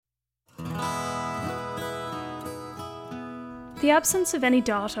The absence of any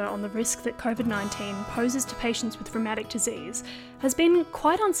data on the risk that COVID-19 poses to patients with rheumatic disease has been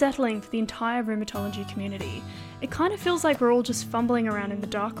quite unsettling for the entire rheumatology community. It kind of feels like we're all just fumbling around in the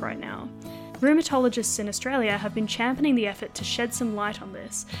dark right now. Rheumatologists in Australia have been championing the effort to shed some light on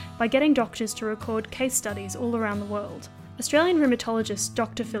this by getting doctors to record case studies all around the world. Australian rheumatologist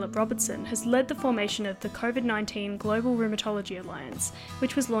Dr. Philip Robertson has led the formation of the COVID-19 Global Rheumatology Alliance,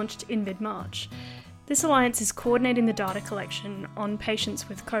 which was launched in mid-March. This alliance is coordinating the data collection on patients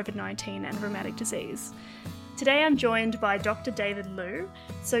with COVID-19 and rheumatic disease. Today I'm joined by Dr. David Liu.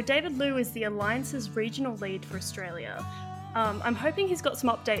 So David Liu is the Alliance's regional lead for Australia. I'm hoping he's got some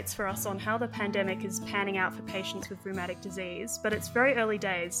updates for us on how the pandemic is panning out for patients with rheumatic disease, but it's very early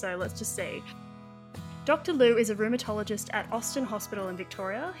days, so let's just see. Dr. Liu is a rheumatologist at Austin Hospital in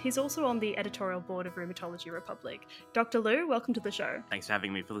Victoria. He's also on the editorial board of Rheumatology Republic. Dr. Liu, welcome to the show. Thanks for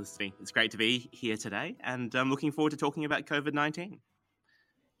having me, Felicity. It's great to be here today, and I'm looking forward to talking about COVID-19.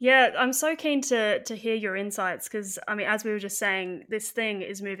 Yeah, I'm so keen to hear your insights because, as we were just saying, this thing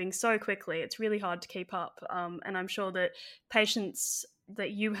is moving so quickly. It's really hard to keep up, and I'm sure that patients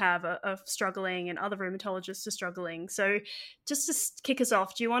that you have are struggling and other rheumatologists are struggling. So just to kick us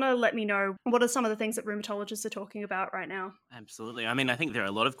off, do you want to let me know what are some of the things that rheumatologists are talking about right now? Absolutely. I think there are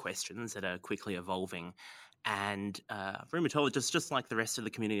a lot of questions that are quickly evolving, and rheumatologists, just like the rest of the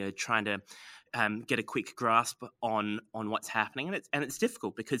community, are trying to get a quick grasp on what's happening, and it's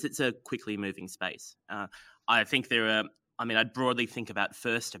difficult because it's a quickly moving space. I think there are. I'd broadly think about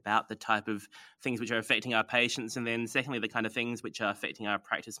the type of things which are affecting our patients, and then secondly, the kind of things which are affecting our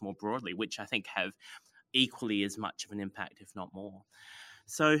practice more broadly, which I think have equally as much of an impact, if not more.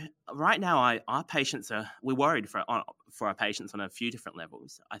 So right now, we're worried for our patients on a few different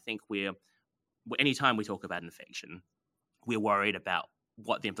levels. I think anytime we talk about infection, we're worried about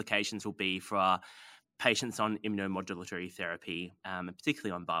what the implications will be for our patients on immunomodulatory therapy, particularly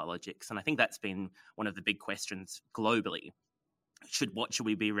on biologics. And I think that's been one of the big questions globally. What should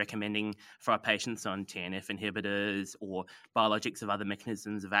we be recommending for our patients on TNF inhibitors or biologics of other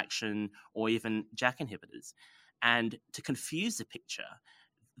mechanisms of action or even JAK inhibitors? And to confuse the picture,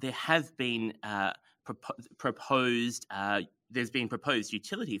 there have been there's been proposed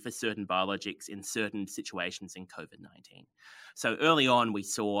utility for certain biologics in certain situations in COVID-19. So early on, we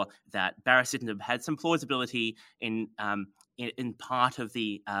saw that baricitinib had some plausibility in part of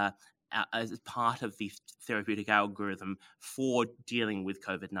the as part of the therapeutic algorithm for dealing with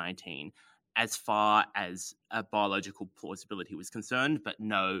COVID-19, as far as a biological plausibility was concerned, but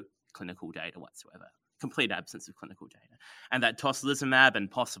no clinical data whatsoever. Complete absence of clinical data, and that tocilizumab and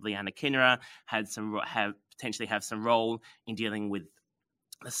possibly anakinra potentially have some role in dealing with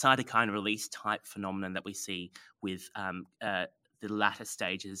the cytokine release type phenomenon that we see with the latter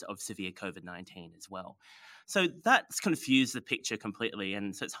stages of severe COVID-19 as well. So that's confused the picture completely,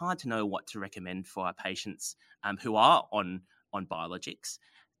 and so it's hard to know what to recommend for our patients who are on biologics.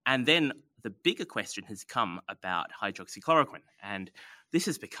 And then the bigger question has come about hydroxychloroquine, and this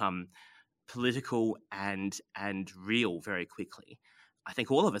has become political and real very quickly. I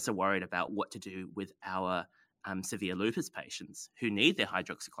think all of us are worried about what to do with our severe lupus patients who need their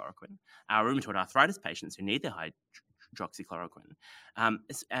hydroxychloroquine, our rheumatoid arthritis patients who need their hydroxychloroquine,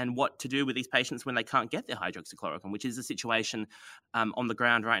 and what to do with these patients when they can't get their hydroxychloroquine, which is the situation on the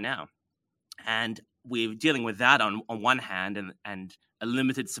ground right now. And we're dealing with that on one hand and a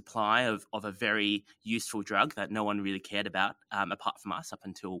limited supply of a very useful drug that no one really cared about apart from us up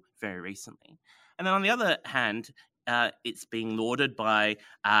until very recently. And then on the other hand, it's being lauded by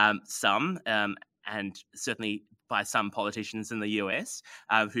some and certainly by some politicians in the US,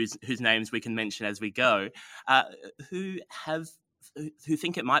 whose names we can mention as we go, who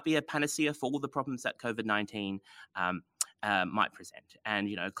think it might be a panacea for all the problems that COVID-19 might present. And,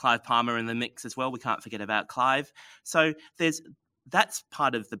 Clive Palmer in the mix as well. We can't forget about Clive. So that's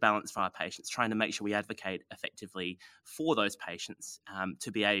part of the balance for our patients, trying to make sure we advocate effectively for those patients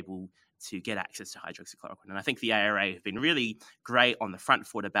to be able to get access to hydroxychloroquine. And I think the ARA have been really great on the front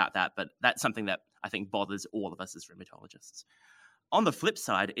foot about that, but that's something that I think bothers all of us as rheumatologists. On the flip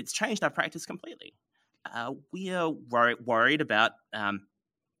side, it's changed our practice completely. We are worried about our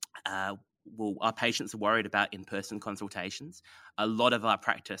patients are worried about in-person consultations. A lot of our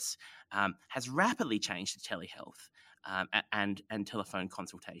practice has rapidly changed to telehealth and telephone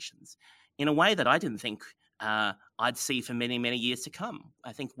consultations in a way that I didn't think I'd see for many, many years to come.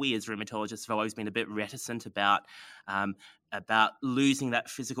 I think we as rheumatologists have always been a bit reticent about losing that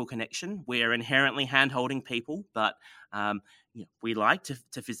physical connection. We're inherently hand-holding people, but we like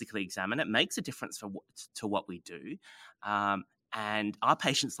to physically examine. It makes a difference to what we do. and our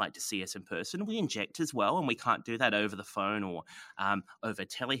patients like to see us in person. We inject as well, and we can't do that over the phone or over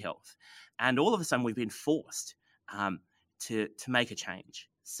telehealth. And all of a sudden, we've been forced to make a change.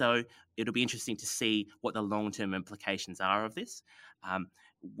 So it'll be interesting to see what the long-term implications are of this.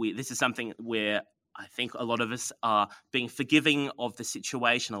 This is something where I think a lot of us are being forgiving of the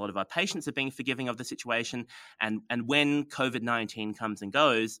situation. A lot of our patients are being forgiving of the situation. And when COVID-19 comes and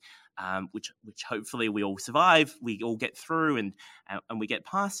goes, which hopefully we all survive, we all get through and we get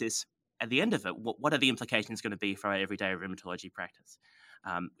past this, at the end of it, what are the implications going to be for our everyday rheumatology practice?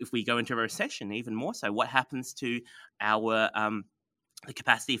 If we go into a recession, even more so, what happens to our the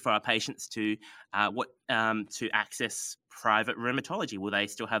capacity for our patients to access private rheumatology? Will they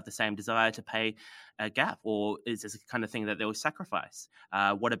still have the same desire to pay a gap, or is this the kind of thing that they'll sacrifice?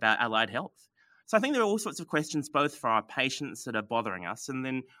 What about allied health? So I think there are all sorts of questions, both for our patients that are bothering us, and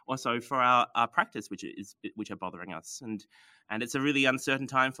then also for our practice, which are bothering us. And it's a really uncertain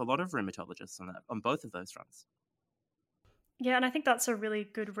time for a lot of rheumatologists on both of those fronts. Yeah, and I think that's a really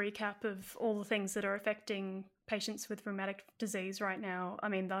good recap of all the things that are affecting patients with rheumatic disease right now. I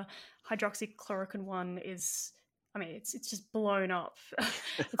mean, the hydroxychloroquine one is, it's just blown up.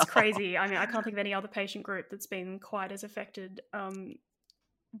 It's crazy. I mean, I can't think of any other patient group that's been quite as affected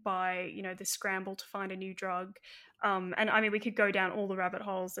by this scramble to find a new drug. And I mean, we could go down all the rabbit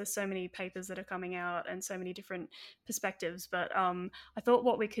holes. There's so many papers that are coming out and so many different perspectives. But I thought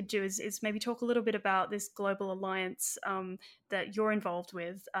what we could do is maybe talk a little bit about this global alliance that you're involved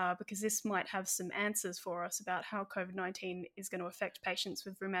with, because this might have some answers for us about how COVID-19 is going to affect patients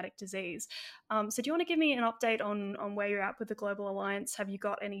with rheumatic disease. So do you want to give me an update on where you're at with the global alliance? Have you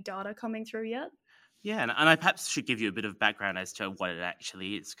got any data coming through yet? Yeah, and I perhaps should give you a bit of background as to what it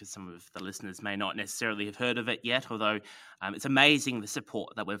actually is, because some of the listeners may not necessarily have heard of it yet, although it's amazing the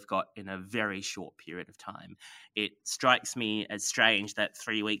support that we've got in a very short period of time. It strikes me as strange that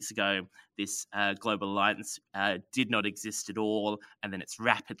 3 weeks ago, this Global Alliance did not exist at all, and then it's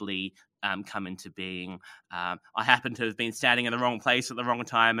rapidly come into being. I happen to have been standing in the wrong place at the wrong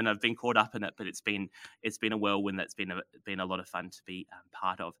time, and I've been caught up in it, but it's been a whirlwind that's been a lot of fun to be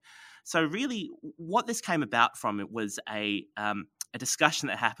part of. So really, what this came about from, it was a discussion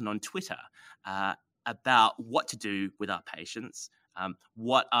that happened on Twitter about what to do with our patients,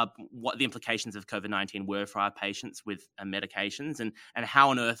 what the implications of COVID-19 were for our patients with medications, and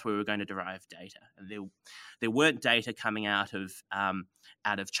how on earth we were going to derive data. And there weren't data coming out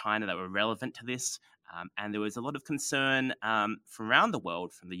of China that were relevant to this, and there was a lot of concern from around the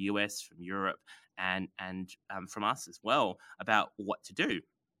world, from the US, from Europe, and from us as well, about what to do.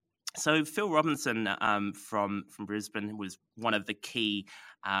 So Phil Robinson from Brisbane was one of the key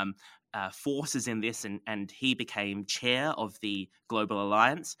forces in this, and he became chair of the Global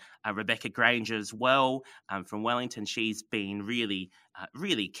Alliance. Rebecca Granger as well from Wellington, she's been really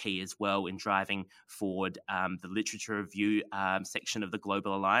key as well in driving forward the literature review section of the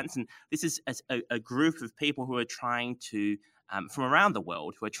Global Alliance. And this is a group of people who are trying to, from around the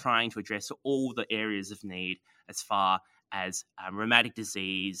world, who are trying to address all the areas of need as far as rheumatic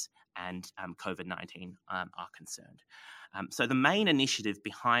disease and COVID-19 are concerned. So the main initiative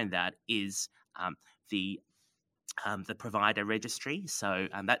behind that is the provider registry. So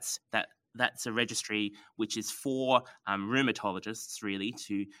that's a registry which is for rheumatologists really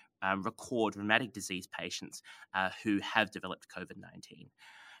to record rheumatic disease patients who have developed COVID-19.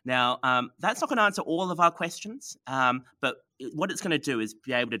 Now, that's not going to answer all of our questions, but what it's going to do is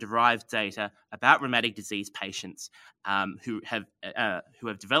be able to derive data about rheumatic disease patients who have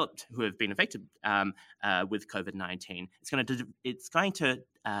been affected with COVID-19. It's going to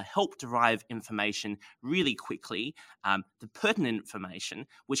help derive information really quickly, the pertinent information,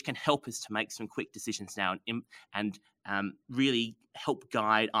 which can help us to make some quick decisions now and really help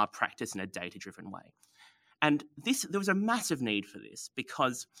guide our practice in a data-driven way. And there was a massive need for this,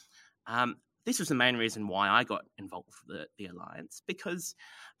 because this was the main reason why I got involved with the Alliance, because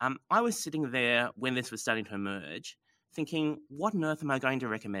I was sitting there when this was starting to emerge thinking, what on earth am I going to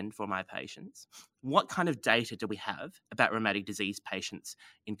recommend for my patients? What kind of data do we have about rheumatic disease patients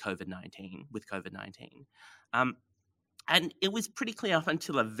with COVID-19? And it was pretty clear up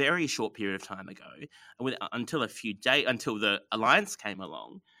until a very short period of time ago, until the Alliance came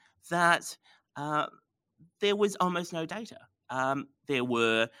along, that there was almost no data. There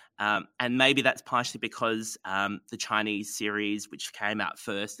were, and maybe that's partially because the Chinese series, which came out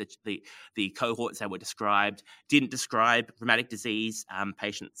first, the cohorts that were described, didn't describe rheumatic disease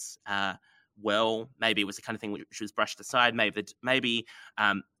patients well. Maybe it was the kind of thing which was brushed aside. Maybe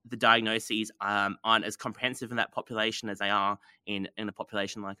the diagnoses aren't as comprehensive in that population as they are in a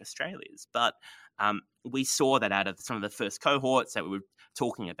population like Australia's. But we saw that out of some of the first cohorts that we were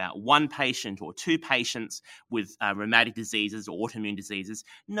talking about one patient or two patients with rheumatic diseases or autoimmune diseases,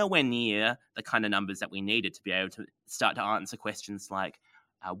 nowhere near the kind of numbers that we needed to be able to start to answer questions like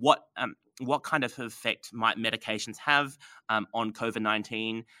what kind of effect might medications have on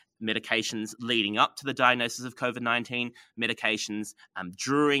COVID-19, medications leading up to the diagnosis of COVID-19, medications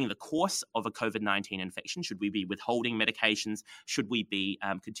during the course of a COVID-19 infection. Should we be withholding medications? Should we be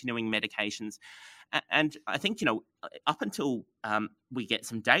continuing medications? And I think, up until we get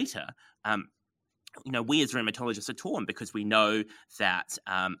some data, we as rheumatologists are torn because we know that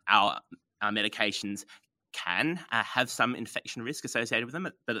our medications can have some infection risk associated with them,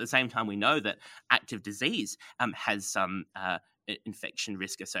 but at the same time, we know that active disease has some infection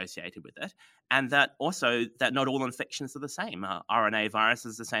risk associated with it, and that also that not all infections are the same. RNA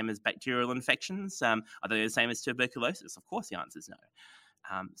viruses are the same as bacterial infections. Are they the same as tuberculosis? Of course, the answer is no.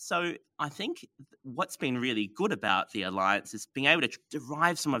 So I think what's been really good about the Alliance is being able to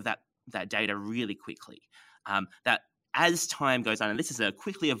derive some of that data really quickly. That as time goes on, and this is a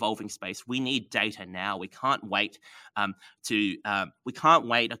quickly evolving space, we need data now. We can't wait we can't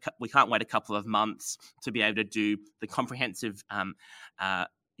wait a couple of months to be able to do the comprehensive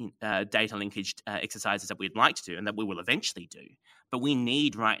data linkage exercises that we'd like to do and that we will eventually do. But we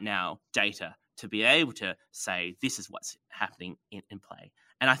need right now data to be able to say this is what's happening in play.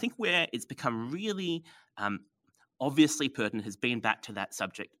 And I think where it's become really obviously pertinent has been back to that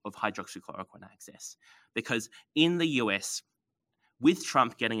subject of hydroxychloroquine access. Because in the US, with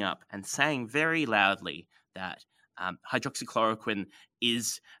Trump getting up and saying very loudly that hydroxychloroquine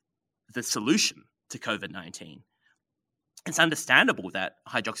is the solution to COVID-19, it's understandable that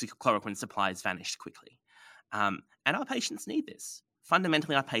hydroxychloroquine supplies vanished quickly. And our patients need this.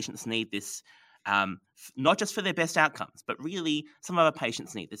 Fundamentally, our patients need this not just for their best outcomes, but really some of our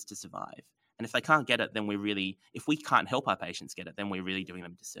patients need this to survive. And if they can't get it, then if we can't help our patients get it, then we're really doing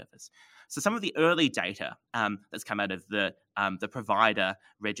them a disservice. So some of the early data that's come out of the provider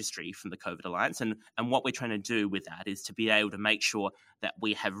registry from the COVID Alliance, and what we're trying to do with that is to be able to make sure that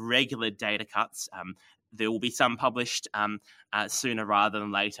we have regular data cuts. There will be some published sooner rather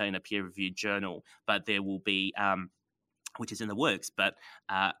than later in a peer-reviewed journal, but there will be, which is in the works. But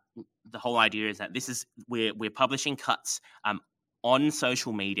the whole idea is that we're publishing cuts on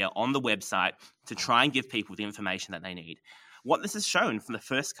social media, on the website, to try and give people the information that they need. What this has shown from the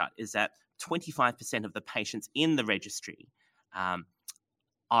first cut is that 25% of the patients in the registry are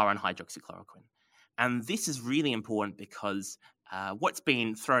on hydroxychloroquine. And this is really important because what's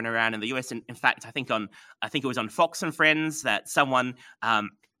been thrown around in the US, and in fact, I think it was on Fox and Friends that someone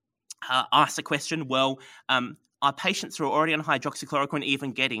asked a question, are patients who are already on hydroxychloroquine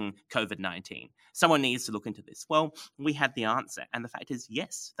even getting COVID-19? Someone needs to look into this. Well, we had the answer, and the fact is,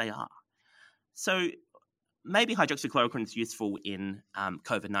 yes, they are. So maybe hydroxychloroquine is useful in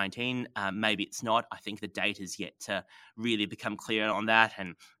COVID-19. Maybe it's not. I think the data is yet to really become clear on that,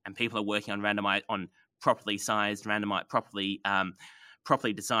 and people are working on properly sized, properly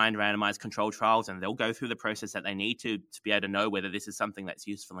designed randomized control trials, and they'll go through the process that they need to be able to know whether this is something that's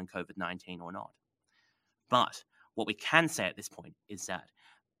useful in COVID-19 or not. But what we can say at this point is that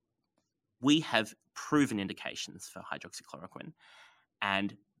we have proven indications for hydroxychloroquine,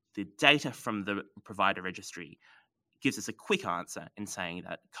 and the data from the provider registry gives us a quick answer in saying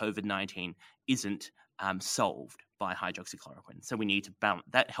that COVID-19 isn't solved by hydroxychloroquine. So we need to balance.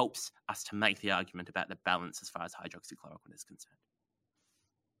 That helps us to make the argument about the balance as far as hydroxychloroquine is concerned.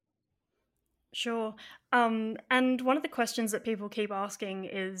 Sure. And one of the questions that people keep asking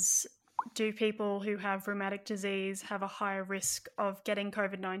is, do people who have rheumatic disease have a higher risk of getting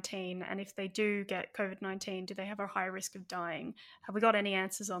COVID-19? And if they do get COVID-19, do they have a higher risk of dying? Have we got any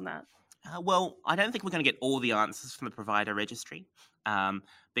answers on that? Well, I don't think we're going to get all the answers from the provider registry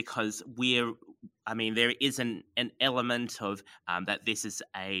because there is an element of that this is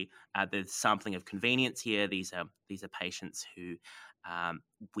the sampling of convenience here. These are patients who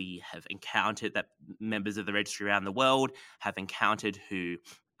we have encountered, that members of the registry around the world have encountered who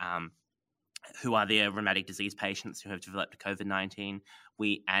are their rheumatic disease patients who have developed COVID-19.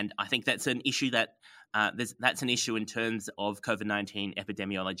 And I think that's an issue that's an issue in terms of COVID-19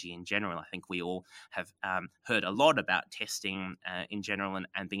 epidemiology in general. I think we all have heard a lot about testing in general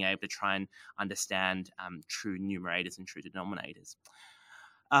and being able to try and understand true numerators and true denominators.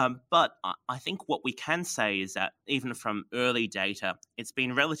 But I think what we can say is that even from early data, it's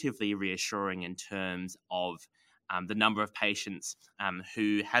been relatively reassuring in terms of the number of patients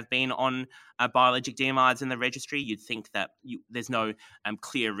who have been on biologic DMARDs in the registry. You'd think that there's no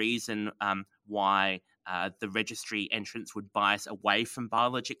clear reason why the registry entrants would bias away from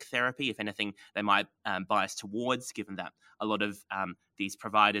biologic therapy. If anything, they might bias towards, given that a lot of these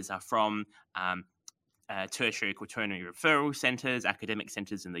providers are from tertiary, quaternary referral centres, academic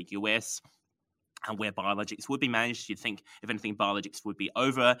centres in the US, where biologics would be managed. You'd think, if anything, biologics would be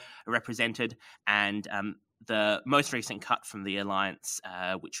overrepresented. And the most recent cut from the Alliance,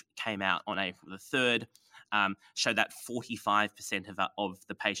 which came out on April the 3rd, showed that 45% of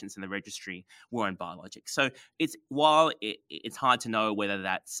the patients in the registry were on biologics. So while it's hard to know whether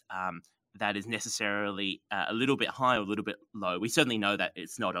that is necessarily a little bit high or a little bit low, we certainly know that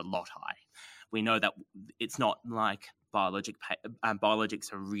it's not a lot high. We know that it's not like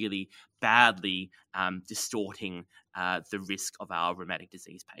biologics are really badly distorting the risk of our rheumatic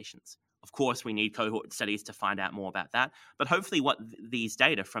disease patients. Of course, we need cohort studies to find out more about that, but hopefully what these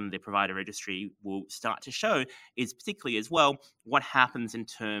data from the provider registry will start to show is particularly as well what happens in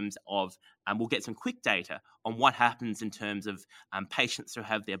terms of, we'll get some quick data on what happens in terms of patients who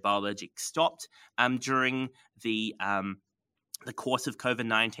have their biologics stopped during the course of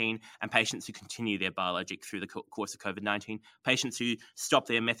COVID-19 and patients who continue their biologic through the course of COVID-19, patients who stop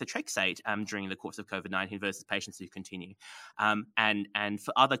their methotrexate during the course of COVID-19 versus patients who continue, and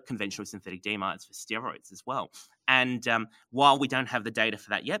for other conventional synthetic DMARDs for steroids as well. And while we don't have the data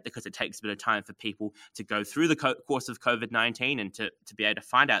for that yet, because it takes a bit of time for people to go through the course of COVID-19 and to be able to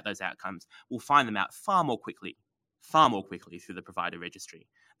find out those outcomes, we'll find them out far more quickly through the provider registry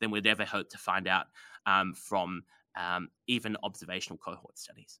than we'd ever hope to find out from even observational cohort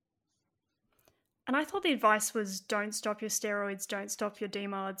studies. And I thought the advice was don't stop your steroids, don't stop your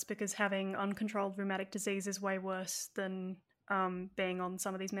DMARDs, because having uncontrolled rheumatic disease is way worse than being on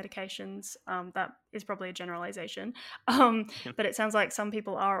some of these medications. That is probably a generalization. But it sounds like some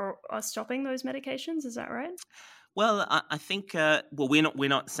people are stopping those medications. Is that right? Well, I think we're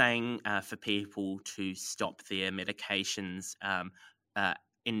not saying for people to stop their medications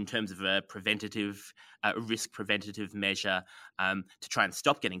in terms of a risk preventative measure to try and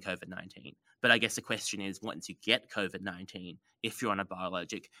stop getting COVID-19. But I guess the question is, once you get COVID-19, if you're on a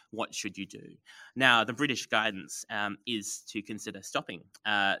biologic, what should you do? Now, the British guidance is to consider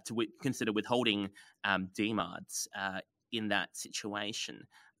consider withholding DMARDs in that situation.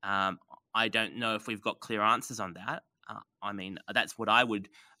 I don't know if we've got clear answers on that. I mean, that's what I would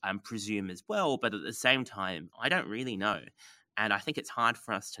presume as well. But at the same time, I don't really know. And I think it's hard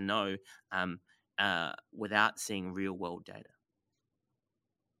for us to know without seeing real-world data.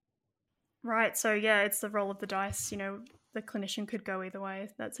 Right. So, yeah, it's the roll of the dice. The clinician could go either way.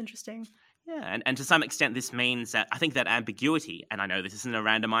 That's interesting. Yeah, and to some extent, this means that I think that ambiguity, and I know this isn't a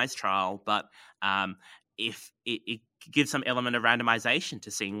randomized trial, but if it gives some element of randomization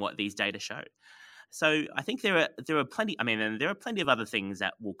to seeing what these data show. So I think there are plenty. I mean, and there are plenty of other things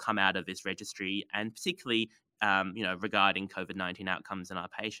that will come out of this registry, and particularly regarding COVID-19 outcomes in our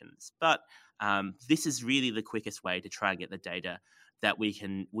patients. But this is really the quickest way to try and get the data that we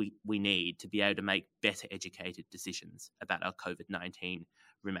need to be able to make better educated decisions about our COVID-19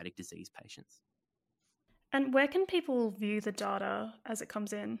 rheumatic disease patients. And where can people view the data as it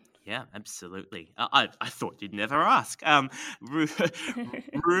comes in? Yeah, absolutely. I thought you'd never ask.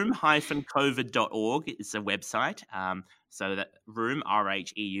 Rheum-covid.org is a website. So that Rheum,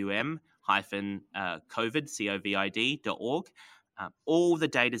 RHEUM, COVID, COVID.org. All the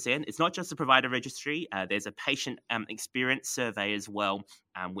data's in. It's not just a provider registry. There's a patient experience survey as well,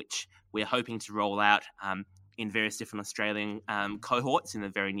 which we're hoping to roll out in various different Australian cohorts in the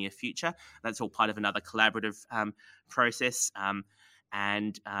very near future. That's all part of another collaborative process.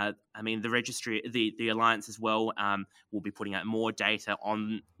 And I mean, the registry, the Alliance as well, will be putting out more data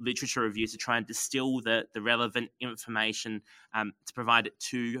on literature reviews to try and distill the relevant information to provide it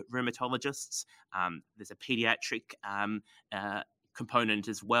to rheumatologists. There's a pediatric component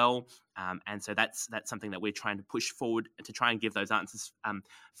as well, and so that's something that we're trying to push forward to try and give those answers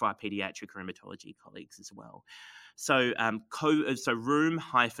for our pediatric rheumatology colleagues as well. So, so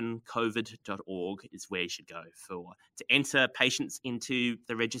rheum-covid.org is where you should go to enter patients into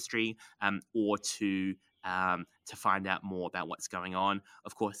the registry or to find out more about what's going on.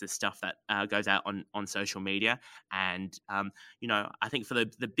 Of course, there's stuff that goes out on social media, and I think for the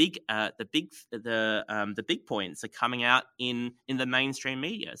big points are coming out in the mainstream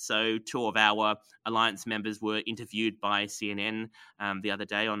media. So, two of our Alliance members were interviewed by CNN the other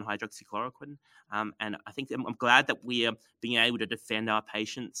day on hydroxychloroquine, and I think I'm glad that we are being able to defend our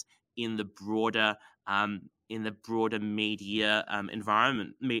patients in the broader media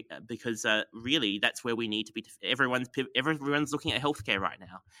environment, because really that's where we need to be. Everyone's looking at healthcare right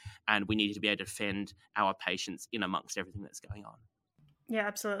now, and we need to be able to defend our patients in amongst everything that's going on. Yeah,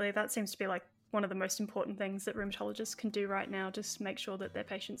 absolutely. That seems to be like one of the most important things that rheumatologists can do right now, just make sure that their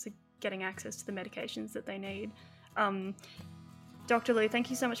patients are getting access to the medications that they need. Dr. Liu, thank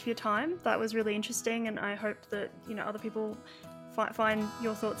you so much for your time. That was really interesting, and I hope that other people find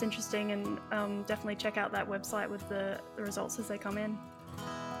your thoughts interesting, and definitely check out that website with the results as they come in.